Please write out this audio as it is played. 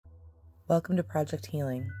Welcome to Project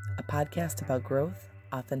Healing, a podcast about growth,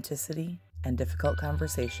 authenticity, and difficult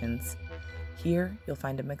conversations. Here, you'll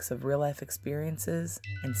find a mix of real-life experiences,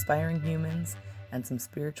 inspiring humans, and some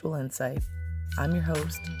spiritual insight. I'm your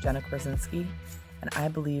host, Jenna Korzinski, and I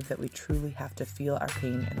believe that we truly have to feel our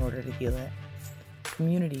pain in order to heal it.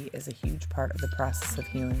 Community is a huge part of the process of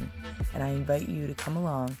healing, and I invite you to come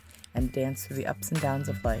along and dance through the ups and downs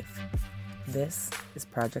of life. This is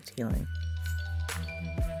Project Healing.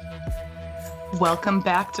 Welcome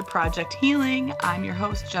back to Project Healing. I'm your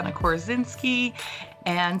host, Jenna Korzinski,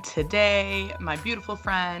 and today my beautiful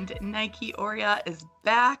friend Nike Oria is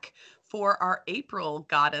back for our April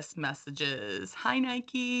Goddess Messages. Hi,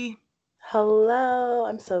 Nike. Hello.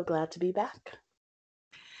 I'm so glad to be back.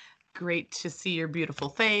 Great to see your beautiful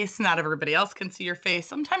face. Not everybody else can see your face.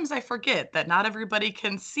 Sometimes I forget that not everybody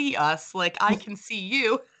can see us like I can see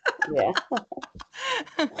you. Yeah.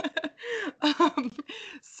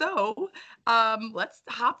 Let's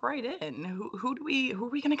hop right in. Who are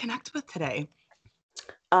we going to connect with today?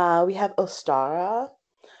 We have Ostara,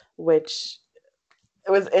 which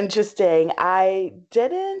was interesting. I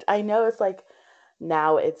know it's like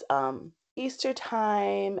now it's Easter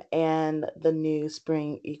time and the new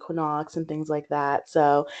spring equinox and things like that.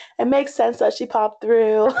 So it makes sense that she popped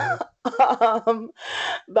through.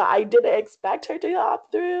 But I didn't expect her to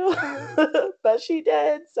hop through, but she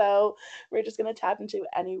did. So we're just gonna tap into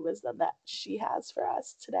any wisdom that she has for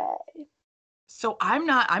us today. So I'm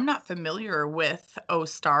not familiar with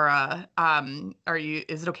Ostara.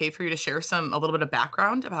 Is it okay for you to share a little bit of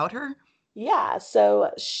background about her? Yeah,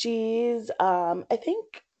 so she's I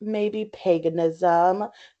think maybe paganism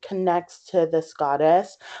connects to this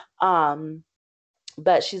goddess.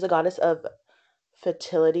 But she's a goddess of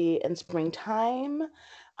fertility and springtime.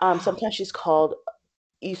 Sometimes she's called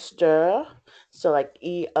Easter, so like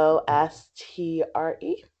Eostre.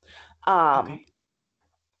 Okay.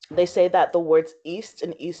 They say that the words East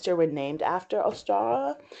and Easter were named after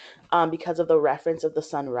Ostara because of the reference of the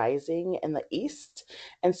sun rising in the east.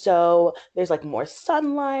 And so there's like more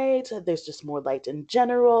sunlight, there's just more light in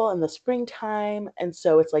general in the springtime. And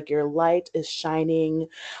so it's like your light is shining,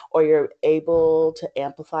 or you're able to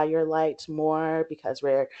amplify your light more because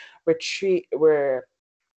we're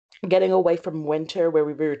getting away from winter where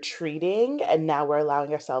we were retreating, and now we're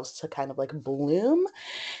allowing ourselves to kind of like bloom.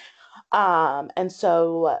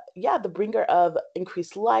 The bringer of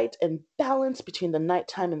increased light and balance between the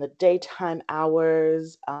nighttime and the daytime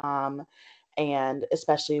hours, and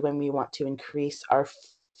especially when we want to increase our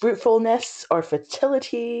fruitfulness or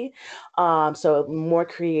fertility. So more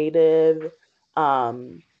creative,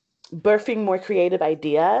 birthing more creative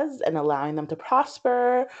ideas and allowing them to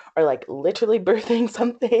prosper, or like literally birthing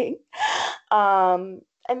something. And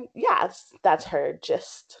yes, that's her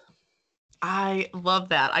gist. I love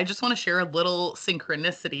that. I just want to share a little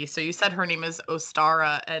synchronicity. So you said her name is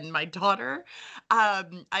Ostara, and my daughter,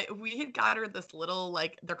 we had got her this little,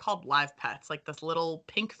 like, they're called live pets, like this little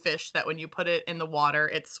pink fish that when you put it in the water,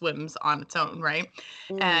 it swims on its own, right?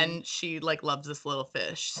 And she like loves this little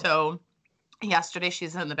fish. So yesterday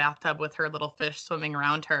she's in the bathtub with her little fish swimming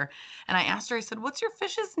around her, and I asked her, I said, what's your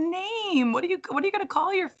fish's name? What are you going to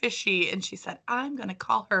call your fishy? And she said, I'm going to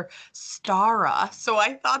call her Stara. So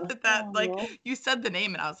I thought that like, you said the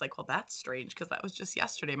name, and I was like, well, that's strange, because that was just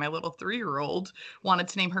yesterday my little 3-year-old wanted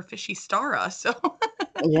to name her fishy Stara. So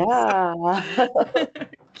yeah.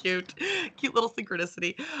 cute little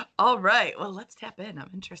synchronicity. All right, well, let's tap in.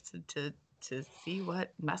 I'm interested to see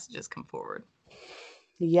what messages come forward.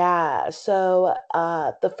 Yeah, so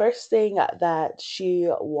the first thing that she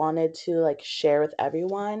wanted to like share with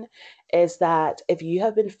everyone is that if you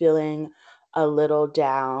have been feeling a little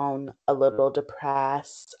down, a little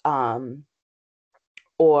depressed,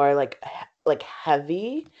 or like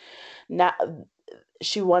heavy, now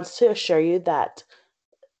she wants to assure you that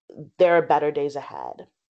there are better days ahead.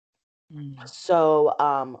 So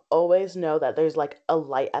always know that there's like a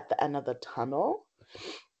light at the end of the tunnel.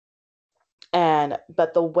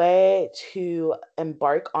 But the way to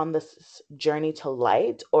embark on this journey to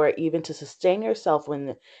light, or even to sustain yourself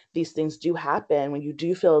when these things do happen, when you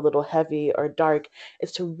do feel a little heavy or dark,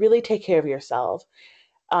 is to really take care of yourself.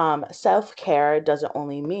 Self-care doesn't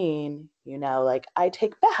only mean, like I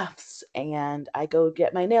take baths and I go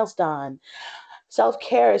get my nails done.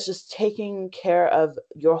 Self-care is just taking care of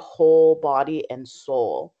your whole body and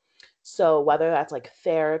soul. So whether that's like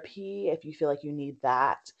therapy, if you feel like you need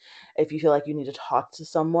that, if you feel like you need to talk to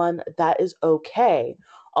someone, that is okay.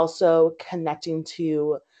 Also connecting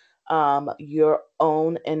to your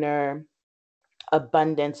own inner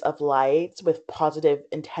abundance of light with positive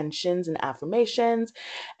intentions and affirmations,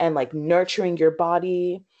 and like nurturing your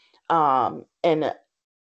body, And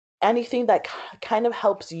anything that kind of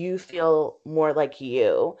helps you feel more like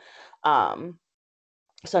you. Um,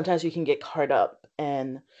 Sometimes you can get caught up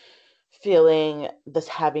in feeling this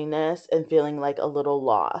heaviness and feeling like a little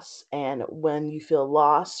loss. And when you feel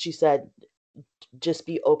lost, she said, just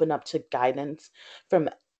be open up to guidance from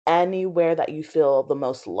anywhere that you feel the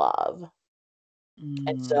most love.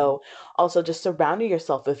 And Mm. so also just surrounding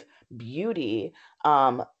yourself with beauty,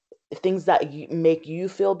 um, things that make you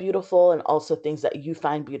feel beautiful and also things that you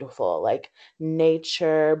find beautiful, like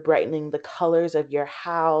nature, brightening the colors of your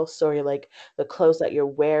house or like the clothes that you're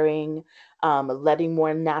wearing, letting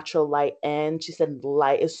more natural light in. She said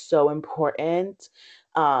light is so important.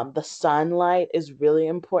 The sunlight is really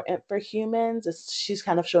important for humans. She's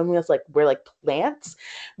kind of showing us like we're like plants.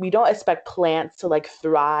 We don't expect plants to like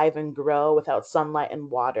thrive and grow without sunlight and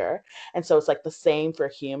water. And so it's like the same for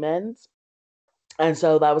humans. And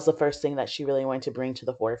so that was the first thing that she really wanted to bring to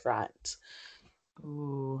the forefront.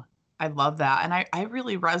 Ooh, I love that. And I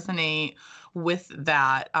really resonate with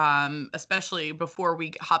that. Especially before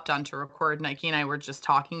we hopped on to record, Nike and I were just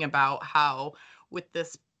talking about how with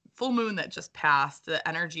this full moon that just passed, the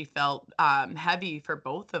energy felt heavy for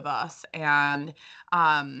both of us. And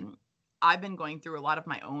um, I've been going through a lot of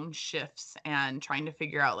my own shifts and trying to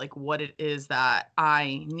figure out like what it is that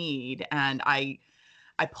I need. And I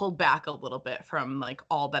pulled back a little bit from like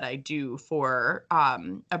all that I do for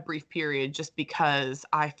a brief period just because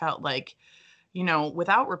I felt like,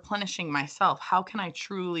 without replenishing myself, how can I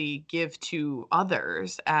truly give to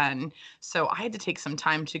others? And so I had to take some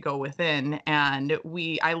time to go within. And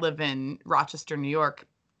I live in Rochester, New York,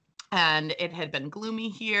 and it had been gloomy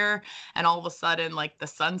here, and all of a sudden like the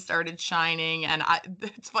sun started shining, and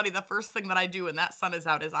it's funny, the first thing that I do when that sun is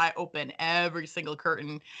out is I open every single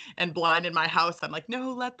curtain and blind in my house. I'm like,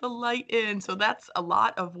 no, let the light in. So that's a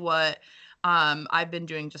lot of what I've been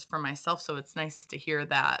doing just for myself. So it's nice to hear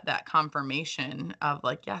that confirmation of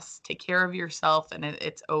like, yes, take care of yourself, and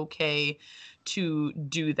it's okay to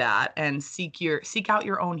do that and seek out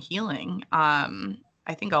your own healing.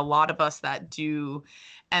 I think a lot of us that do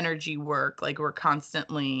energy work, like we're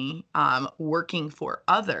constantly working for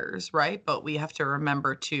others, right? But we have to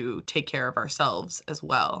remember to take care of ourselves as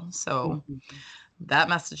well. So Mhm. that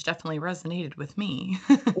message definitely resonated with me.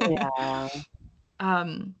 Yeah.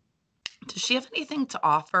 um, does she have anything to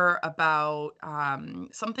offer about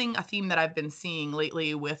a theme that I've been seeing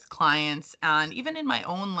lately with clients and even in my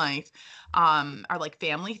own life, are like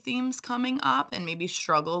family themes coming up and maybe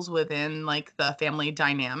struggles within like the family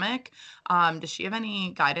dynamic? Does she have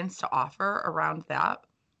any guidance to offer around that?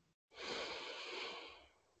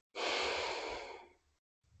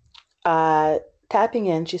 Uh, Tapping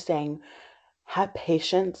in, she's saying, have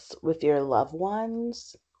patience with your loved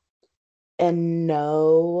ones and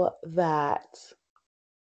know that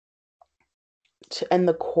in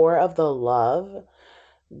the core of the love,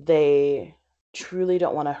 they truly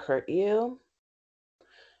don't want to hurt you.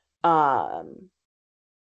 Um,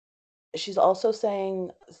 she's also saying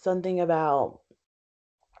something about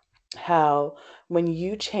how when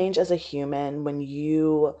you change as a human, when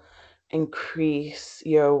you increase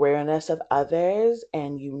your awareness of others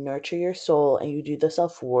and you nurture your soul and you do the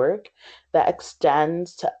self work, that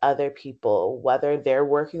extends to other people, whether they're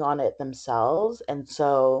working on it themselves. And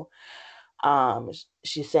so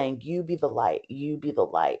she's saying, you be the light, you be the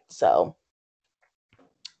light. So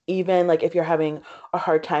even like if you're having a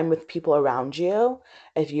hard time with people around you,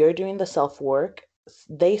 if you're doing the self work,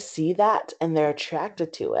 they see that and they're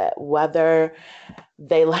attracted to it, whether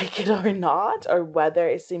they like it or not, or whether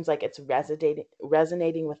it seems like it's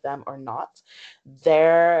resonating with them or not.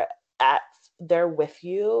 They're at they're with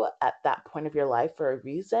you at that point of your life for a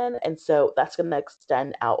reason, and so that's going to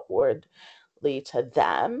extend outwardly to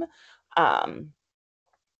them. Um,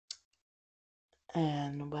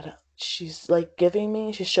 and what she's like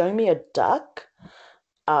she's showing me a duck,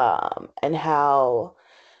 and how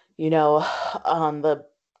on the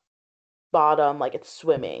bottom like it's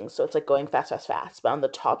swimming, so it's like going fast fast fast, but on the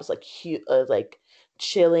top is like cute, like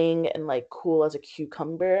chilling and like cool as a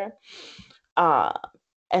cucumber. uh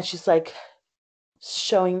and she's like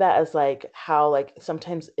showing that as like how like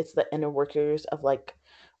sometimes it's the inner workers of like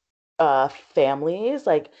families,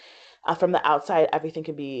 like from the outside everything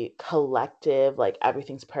can be collective, like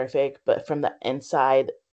everything's perfect, but from the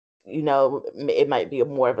inside, it might be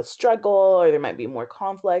more of a struggle, or there might be more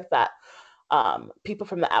conflict that people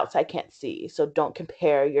from the outside can't see. So don't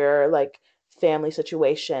compare your like family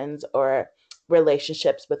situations or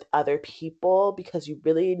relationships with other people, because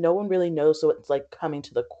no one really knows. So it's like coming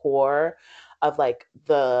to the core of like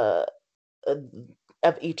uh,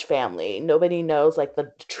 of each family. Nobody knows like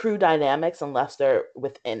the true dynamics unless they're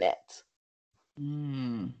within it.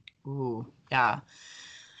 Ooh, yeah.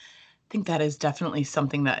 I think that is definitely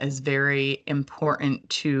something that is very important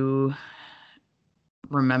to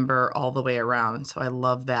remember all the way around. So I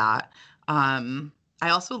love that. I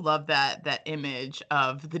also love that image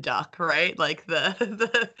of the duck, right? Like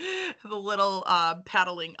the little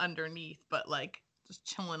paddling underneath, but like just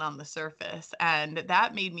chilling on the surface. And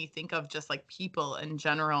that made me think of just like people in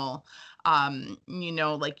general.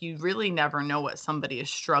 Like you really never know what somebody is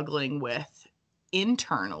struggling with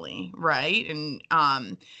internally, right? And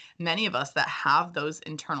many of us that have those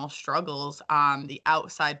internal struggles, the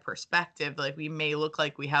outside perspective, like we may look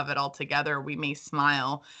like we have it all together, we may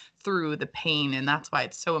smile through the pain, and that's why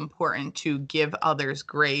it's so important to give others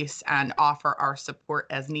grace and offer our support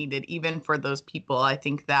as needed, even for those people. I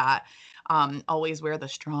think that always wear the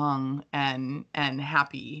strong and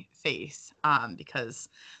happy face, because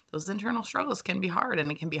those internal struggles can be hard,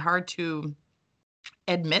 and it can be hard to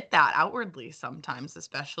admit that outwardly sometimes,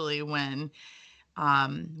 especially when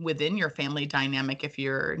within your family dynamic, if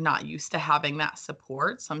you're not used to having that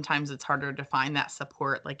support, sometimes it's harder to find that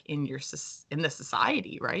support like in in the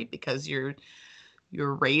society, right? Because you're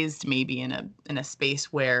raised maybe in a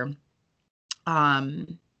space where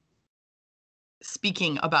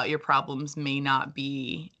speaking about your problems may not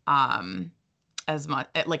be as much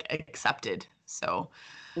like accepted. So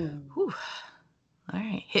whew, all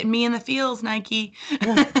right, hitting me in the feels, Nike.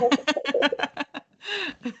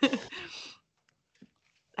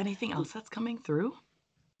 Anything else that's coming through?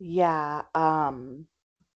 Yeah,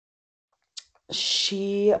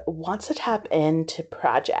 she wants to tap into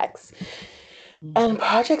projects. And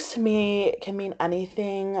projects to me can mean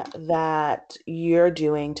anything that you're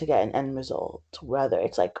doing to get an end result, whether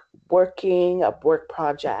it's like working, a work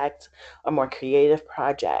project, a more creative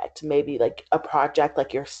project, maybe like a project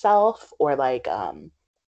like yourself, or like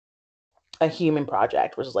a human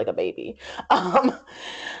project, which is like a baby. Um,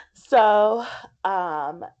 so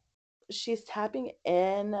um, she's tapping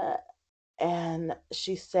in and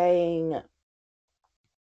she's saying,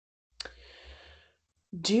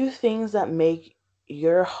 do things that make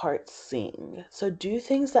your heart sing. So do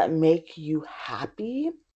things that make you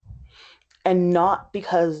happy, and not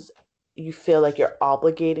because you feel like you're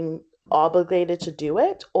obligated to do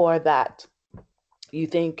it, or that you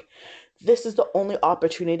think this is the only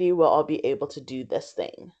opportunity where I'll be able to do this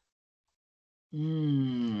thing.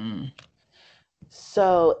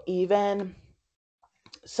 So even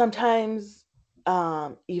sometimes,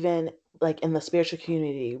 even like in the spiritual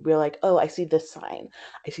community, we're like, oh, I see this sign,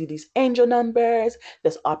 I see these angel numbers,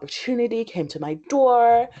 this opportunity came to my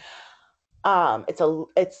door.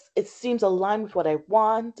 It seems aligned with what I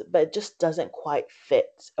want, but it just doesn't quite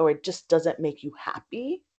fit, or it just doesn't make you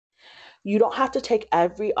happy. You don't have to take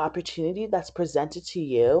every opportunity that's presented to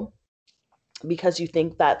you because you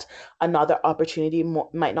think that another opportunity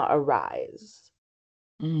might not arise.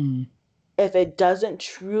 If it doesn't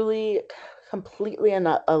truly completely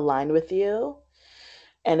align with you,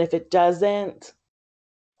 and if it doesn't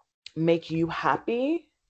make you happy,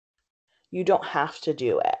 you don't have to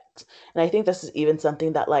do it. And I think this is even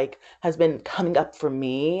something that like has been coming up for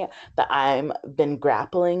me, that I'm been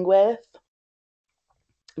grappling with,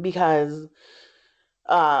 because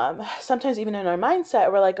sometimes even in our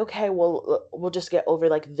mindset we're like, okay, well, we'll just get over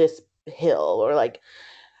like this hill, or like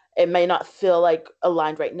it may not feel like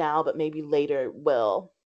aligned right now, but maybe later it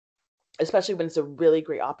will, especially when it's a really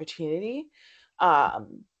great opportunity.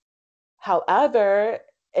 However,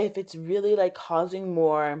 if it's really like causing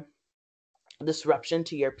more disruption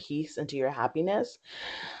to your peace and to your happiness,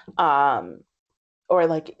 um or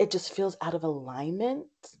like it just feels out of alignment,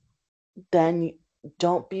 then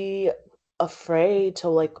don't be afraid to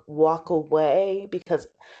like walk away, because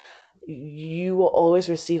you will always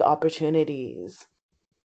receive opportunities.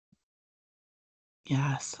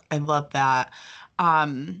 Yes, I love that.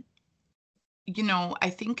 Um, I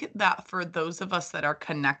think that for those of us that are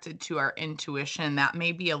connected to our intuition, that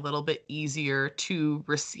may be a little bit easier to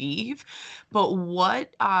receive. But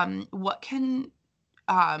what can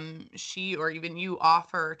she or even you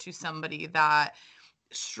offer to somebody that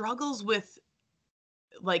struggles with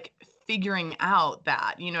like figuring out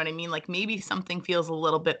that, you know what I mean? Like maybe something feels a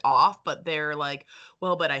little bit off, but they're like,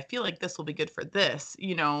 well, but I feel like this will be good for this,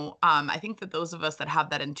 I think that those of us that have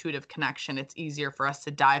that intuitive connection, it's easier for us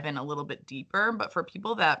to dive in a little bit deeper. But for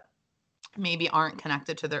people that maybe aren't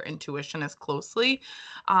connected to their intuition as closely,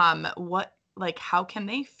 what like how can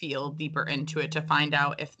they feel deeper into it to find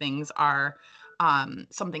out if things are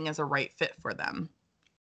something is a right fit for them?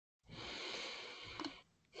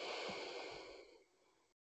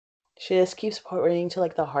 She just keeps pointing to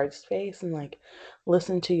like the heart space and like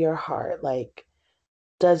listen to your heart. Like,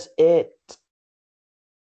 does it,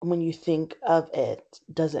 when you think of it,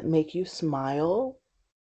 does it make you smile?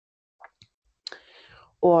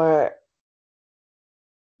 Or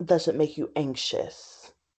does it make you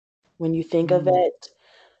anxious? When you think of Mm. it,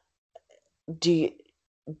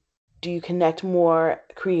 do you connect more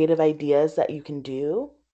creative ideas that you can do?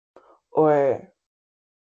 Or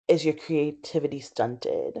is your creativity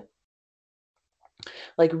stunted?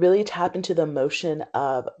 Like really tap into the emotion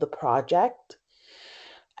of the project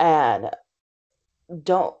and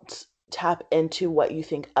don't tap into what you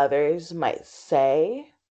think others might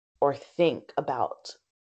say or think about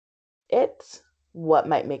it, what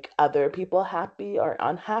might make other people happy or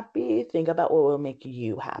unhappy. Think about what will make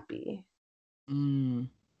you happy. Mm.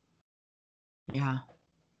 Yeah,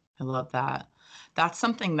 I love that. That's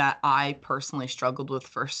something that I personally struggled with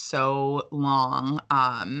for so long.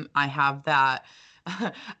 I have that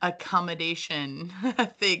accommodation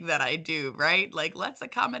thing that I do, right? Like, let's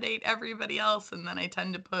accommodate everybody else. And then I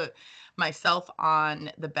tend to put myself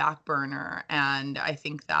on the back burner. And I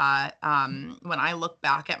think that when I look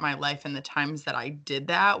back at my life and the times that I did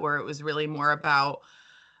that, where it was really more about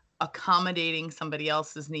accommodating somebody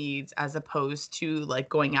else's needs as opposed to like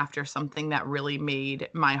going after something that really made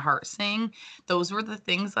my heart sing, those were the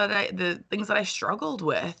things that I struggled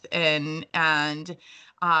with. And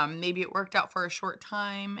maybe it worked out for a short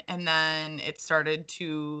time, and then it started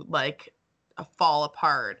to like fall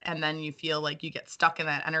apart, and then you feel like you get stuck in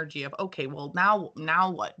that energy of, okay, well,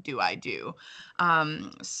 now what do I do?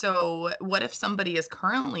 So what if somebody is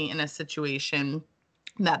currently in a situation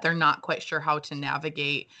that they're not quite sure how to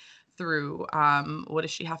navigate through? What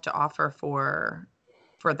does she have to offer for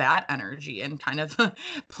that energy and kind of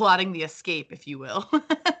plotting the escape, if you will?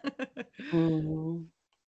 Mhm.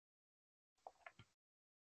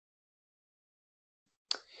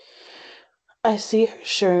 I see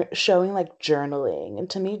her showing like journaling. And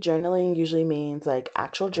to me, journaling usually means like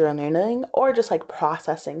actual journaling or just like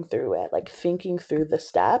processing through it, like thinking through the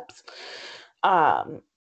steps. Um,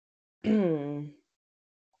 it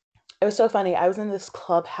was so funny. I was in this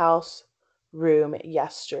clubhouse room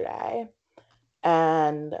yesterday,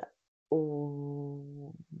 and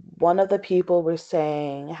one of the people were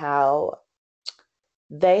saying how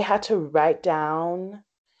they had to write down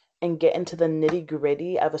and get into the nitty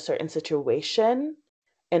gritty of a certain situation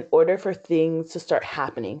in order for things to start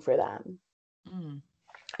happening for them. Mm,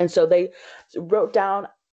 And so they wrote down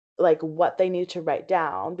like what they needed to write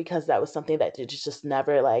down because that was something that they just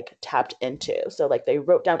never like tapped into. So like they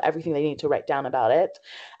wrote down everything they needed to write down about it,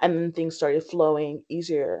 and then things started flowing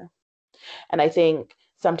easier. And I think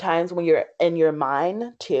sometimes when you're in your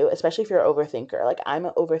mind too, especially if you're an overthinker, like I'm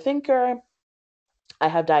an overthinker, I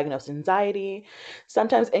have diagnosed anxiety.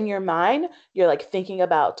 Sometimes in your mind, you're like thinking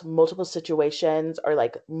about multiple situations or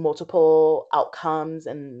like multiple outcomes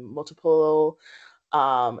and multiple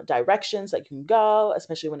directions that you can go,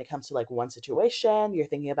 especially when it comes to like one situation. You're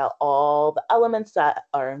thinking about all the elements that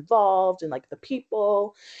are involved and like the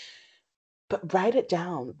people, but write it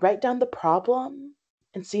down. Write down the problem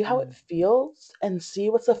and see how it mm, feels and see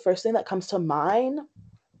what's the first thing that comes to mind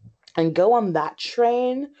and go on that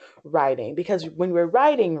train writing, because when we're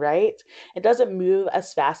writing, right, it doesn't move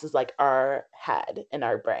as fast as like our head and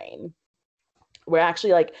our brain. We're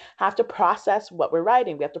actually like have to process what we're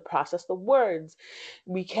writing. We have to process the words.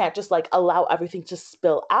 We can't just like allow everything to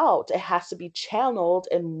spill out. It has to be channeled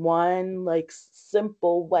in one like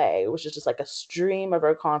simple way, which is just like a stream of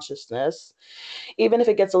our consciousness. Even if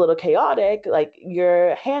it gets a little chaotic, like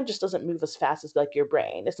your hand just doesn't move as fast as like your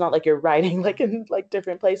brain. It's not like you're writing like in like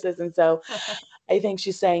different places. And so I think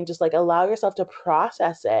she's saying just like allow yourself to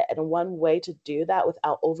process it. And one way to do that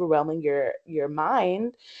without overwhelming your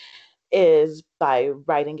mind is by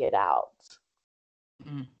writing it out.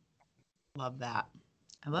 mm. Love that.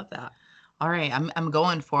 I love that. All right, I'm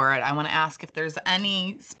going for it. I want to ask if there's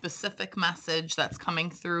any specific message that's coming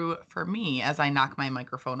through for me as I knock my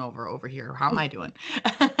microphone over here. How am I doing?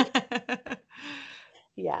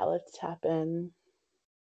 Yeah, let's tap in.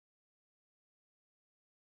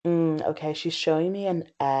 Okay, she's showing me an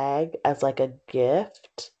egg as like a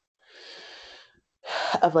gift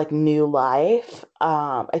of like new life.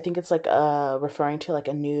 I think it's like referring to like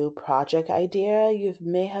a new project idea you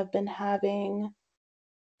may have been having.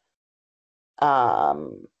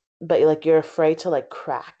 Um, but like you're afraid to like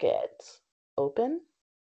crack it open.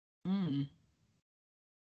 Mm,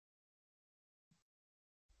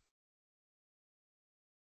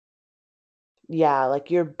 Yeah,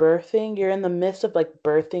 like you're in the midst of like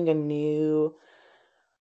birthing a new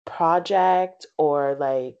project or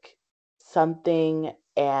like something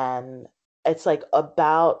and it's like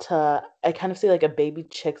about to, I kind of see like a baby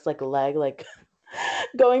chick's like leg like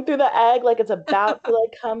going through the egg, like it's about to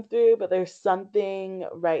like come through, but there's something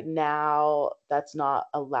right now that's not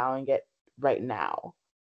allowing it right now.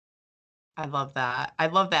 I love that. I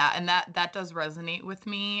love that. And that does resonate with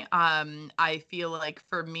me. I feel like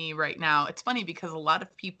for me right now, it's funny because a lot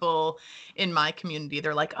of people in my community,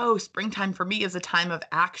 they're like, "Oh, springtime for me is a time of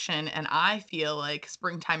action." And I feel like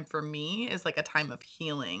springtime for me is like a time of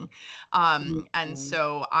healing. And Mhm.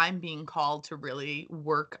 so I'm being called to really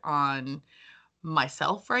work on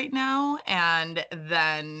myself right now, and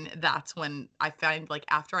then that's when I find, like,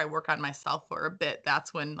 after I work on myself for a bit,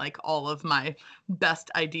 that's when, like, all of my best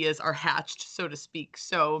ideas are hatched, so to speak.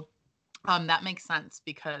 So that makes sense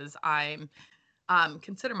because I'm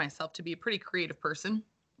consider myself to be a pretty creative person.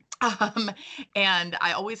 Um, and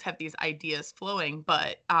I always have these ideas flowing,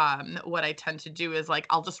 but what I tend to do is, like,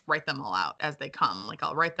 I'll just write them all out as they come. Like,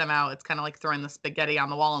 I'll write them out. It's kind of like throwing the spaghetti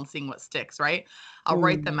on the wall and seeing what sticks, right? I'll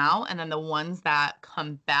write them Mm. out, and then the ones that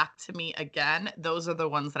come back to me again, those are the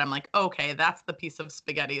ones that I'm like, okay, that's the piece of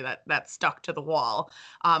spaghetti that stuck to the wall.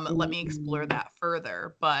 Let me explore Mm. that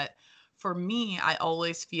further. But for me, I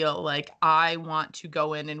always feel like I want to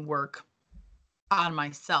go in and work on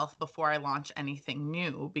myself before I launch anything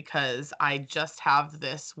new, because I just have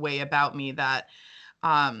this way about me that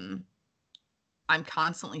um I'm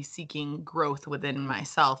constantly seeking growth within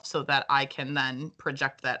myself so that I can then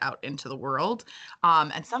project that out into the world.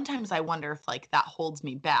 And sometimes I wonder if, like, that holds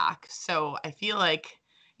me back. So I feel like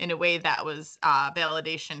in a way that was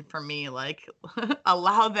validation for me, like,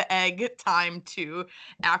 allow the egg time to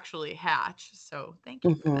actually hatch. So thank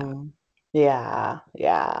you for that. Mhm. Yeah,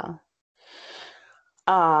 yeah.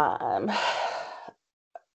 Um,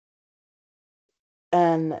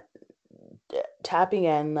 and tapping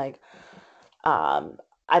in like um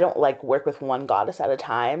I don't like work with one goddess at a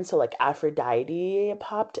time. So like Aphrodite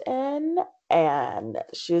popped in and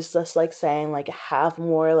she was just like saying like have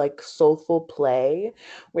more like soulful play,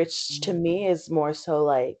 which to Mm, me is more so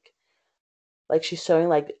like she's showing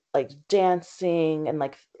like dancing and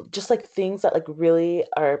like just like things that like really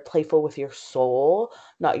are playful with your soul,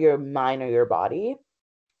 not your mind or your body.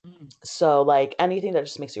 mm, So like anything that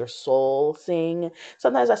just makes your soul sing.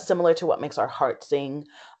 Sometimes that's similar to what makes our heart sing.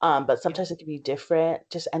 But yeah. sometimes it can be different.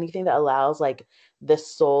 Just anything that allows like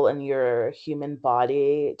this soul in your human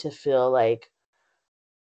body to feel like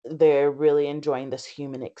they're really enjoying this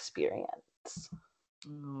human experience.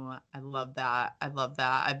 Ooh, I love that. I love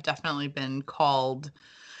that. I've definitely been called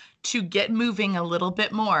to get moving a little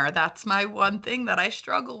bit more. That's my one thing that I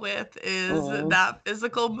struggle with is Mm. that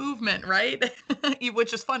physical movement, right?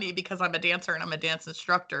 Which is funny because I'm a dancer and I'm a dance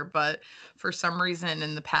instructor, but for some reason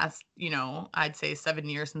in the past, I'd say 7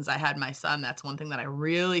 years since I had my son, that's one thing that I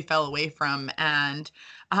really fell away from. And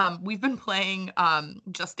we've been playing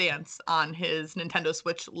Just Dance on his Nintendo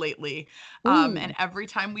Switch lately. And Mm. every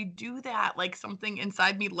time we do that, like, something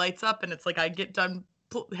inside me lights up, and it's like I get done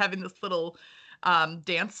having this little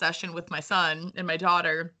dance session with my son and my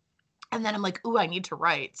daughter. And then I'm like, ooh, I need to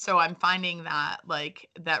write. So I'm finding that, like,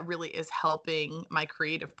 that really is helping my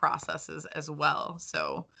creative processes as well.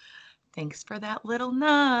 So thanks for that little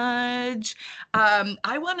nudge.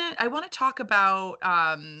 I wanna talk about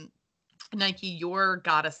Nike, your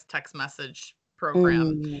goddess text message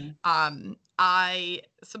program. Mm. I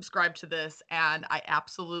subscribe to this and I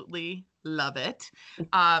absolutely love it.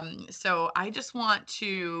 So I just want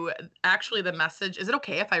to actually, the message, is it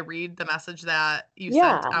okay if I read the message that you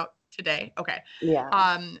sent Yeah. out today? Okay. Yeah.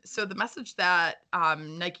 So the message that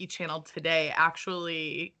Nike channeled today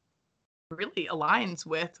actually really aligns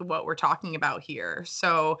with what we're talking about here.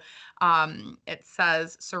 So it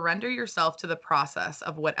says, surrender yourself to the process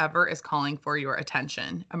of whatever is calling for your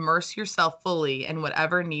attention. Immerse yourself fully in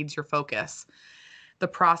whatever needs your focus. The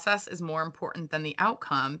process is more important than the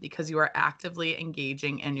outcome because you are actively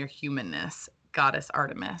engaging in your humanness, Goddess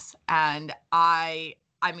Artemis. And I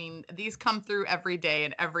mean, these come through every day,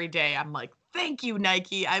 and every day I'm like, thank you,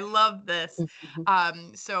 Nike. I love this. Mhm.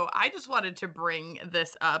 So I just wanted to bring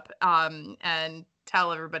this up and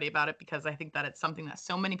tell everybody about it because I think that it's something that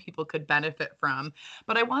so many people could benefit from.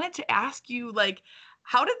 But I wanted to ask you, like,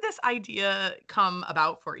 how did this idea come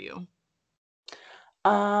about for you?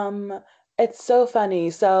 Um, it's so funny.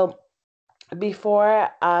 So before,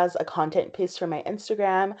 as a content piece for my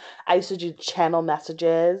Instagram, I used to do channel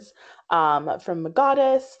messages from a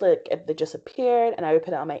goddess, like if they just appeared, and I would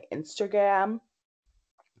put it on my Instagram,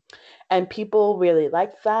 and people really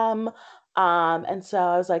liked them. And so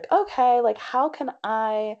I was like, okay, like how can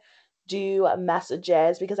I do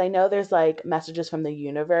messages? Because I know there's like messages from the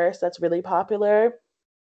universe that's really popular.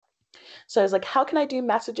 So I was like, how can I do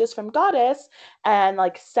messages from Goddess and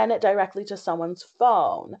like send it directly to someone's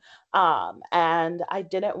phone? And I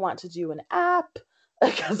didn't want to do an app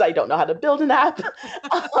because I don't know how to build an app.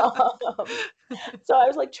 So I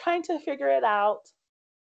was like trying to figure it out.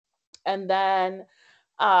 And then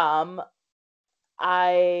um,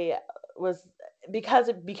 I was, because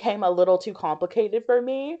it became a little too complicated for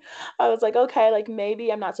me, I was like, okay, like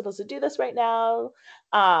maybe I'm not supposed to do this right now.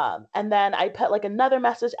 And then I put like another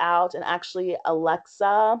message out, and actually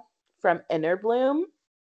Alexa from Inner Bloom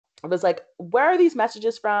was like, where are these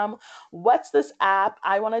messages from? What's this app?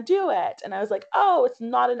 I want to do it. And I was like, oh, it's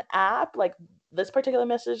not an app. Like this particular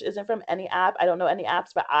message isn't from any app. I don't know any apps,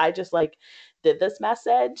 but I just like did this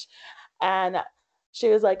message. And she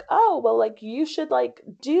was like, oh, well, like you should like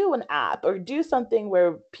do an app or do something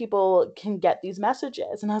where people can get these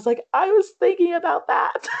messages. And I was like, I was thinking about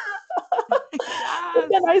that. But Yes.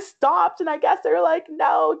 then I stopped, and I guess they were like,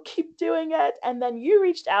 no, keep doing it. And then you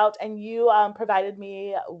reached out and you provided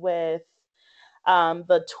me with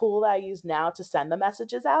the tool that I use now to send the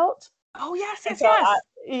messages out. Oh, yes, And yes, so yes.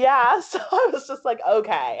 yeah, so I was just like,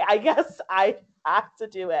 okay, I guess I have to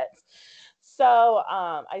do it. So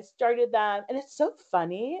I started them, and it's so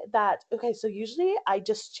funny that, okay, so usually I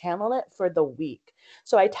just channel it for the week.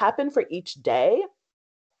 So I tap in for each day,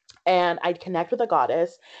 and I connect with a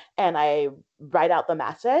goddess, and I write out the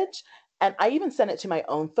message. And I even send it to my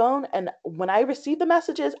own phone. And when I receive the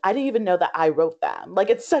messages, I didn't even know that I wrote them.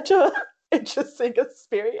 Like it's such a interesting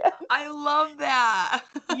experience. I love that.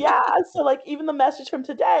 Yeah, so like even the message from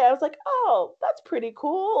today, I was like, oh, that's pretty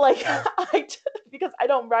cool. Like because I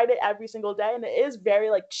don't write it every single day, and it is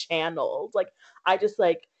very like channeled. Like I just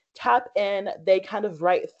like tap in, they kind of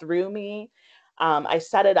write through me. I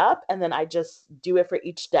set it up, and then I just do it for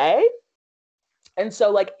each day. And so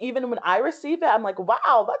like even when I receive it, I'm like,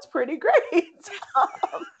 wow, that's pretty great.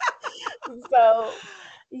 So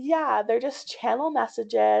yeah, they're just channel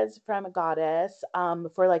messages from a goddess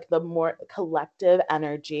for like the more collective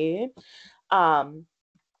energy. Um,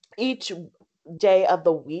 each day of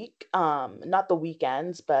the week, not the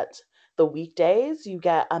weekends, but the weekdays, you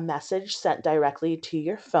get a message sent directly to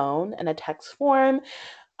your phone in a text form.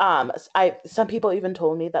 I Some people even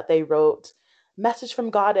told me that they wrote message from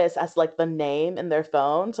goddess as like the name in their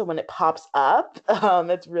phone, so when it pops up,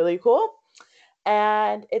 it's really cool.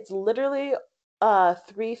 And it's literally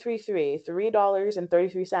 333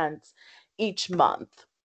 $3.33 each month.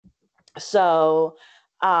 So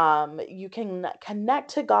you can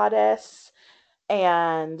connect to goddess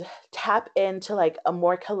and tap into like a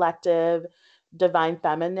more collective divine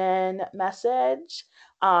feminine message.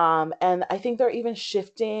 And I think they're even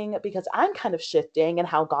shifting, because I'm kind of shifting in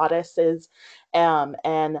how goddesses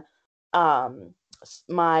and um,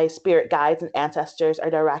 my spirit guides and ancestors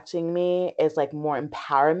are directing me is like more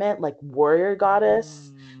empowerment, like warrior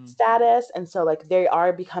goddess Mm. status. And so like they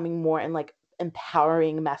are becoming more in like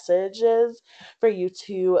empowering messages for you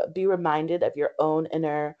to be reminded of your own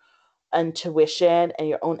inner intuition and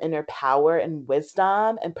your own inner power and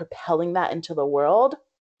wisdom and propelling that into the world.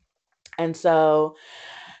 And so,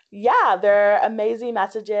 yeah, they're amazing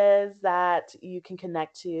messages that you can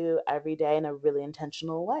connect to every day in a really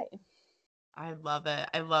intentional way. I love it.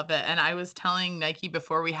 I love it. And I was telling Nike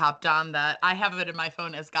before we hopped on that I have it in my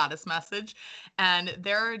phone as goddess message. And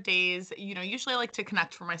there are days, usually I like to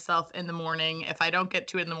connect for myself in the morning. If I don't get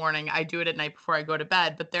to it in the morning, I do it at night before I go to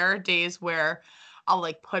bed. But there are days where I'll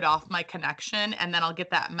like put off my connection, and then I'll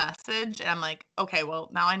get that message and I'm like, okay,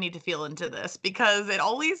 well, now I need to feel into this, because it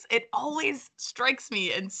always strikes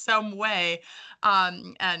me in some way.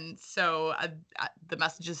 And so the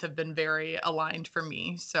messages have been very aligned for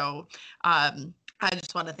me. So I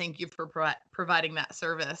just want to thank you for providing that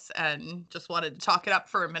service, and just wanted to talk it up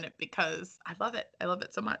for a minute because I love it. I love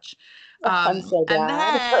it so much. Oh, I'm so And glad.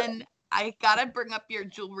 then I gotta bring up your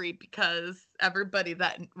jewelry, because everybody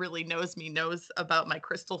that really knows me knows about my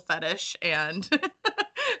crystal fetish and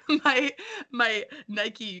my my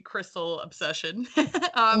Nike crystal obsession.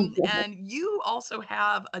 And you also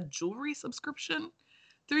have a jewelry subscription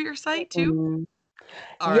through your site too? Mhm.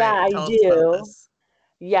 All Yeah, right, I tell us about do. this.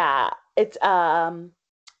 Yeah, it's a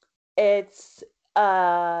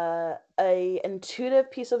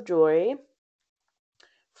intuitive piece of jewelry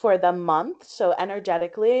for the month. So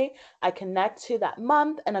energetically, I connect to that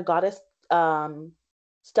month, and a goddess um,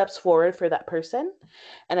 steps forward for that person.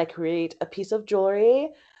 And I create a piece of jewelry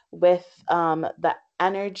with the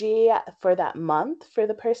energy for that month for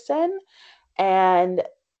the person. And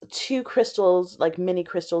two crystals, like mini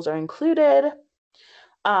crystals, are included.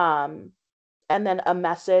 Um, and then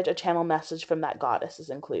a channel message from that goddess is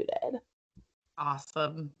included.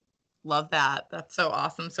 Awesome. Love that. That's so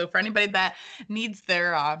awesome. So for anybody that needs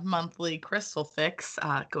their monthly crystal fix,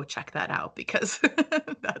 go check that out because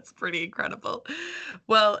that's pretty incredible.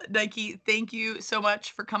 Well, Nike, thank you so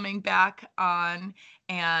much for coming back on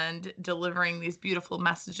and delivering these beautiful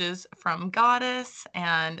messages from Goddess.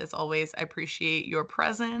 And as always, I appreciate your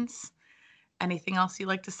presence. Anything else you'd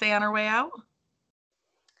like to say on our way out?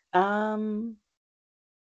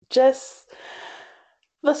 Just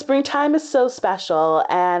the springtime is so special,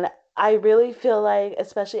 and I really feel like,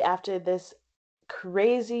 especially after this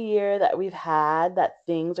crazy year that we've had, that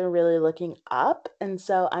things are really looking up. And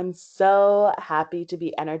so I'm so happy to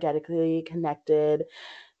be energetically connected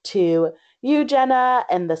to you, Jenna,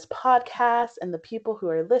 and this podcast and the people who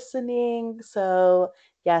are listening. So,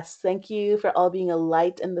 yes, thank you for all being a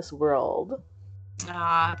light in this world.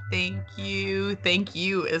 Thank you. Thank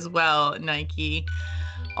you as well, Nike.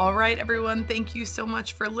 All right, everyone. Thank you so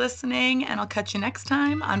much for listening, and I'll catch you next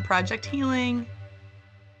time on Project Healing.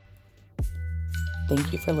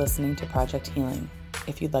 Thank you for listening to Project Healing.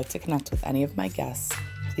 If you'd like to connect with any of my guests,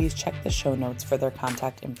 please check the show notes for their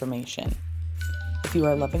contact information. If you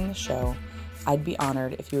are loving the show, I'd be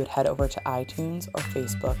honored if you would head over to iTunes or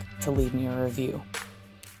Facebook to leave me a review.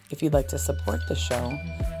 If you'd like to support the show,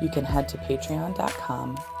 you can head to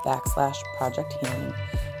patreon.com/Project Healing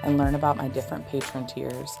and learn about my different patron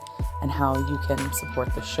tiers and how you can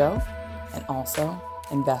support the show and also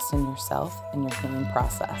invest in yourself and your healing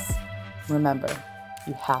process. Remember,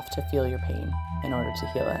 you have to feel your pain in order to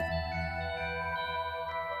heal it.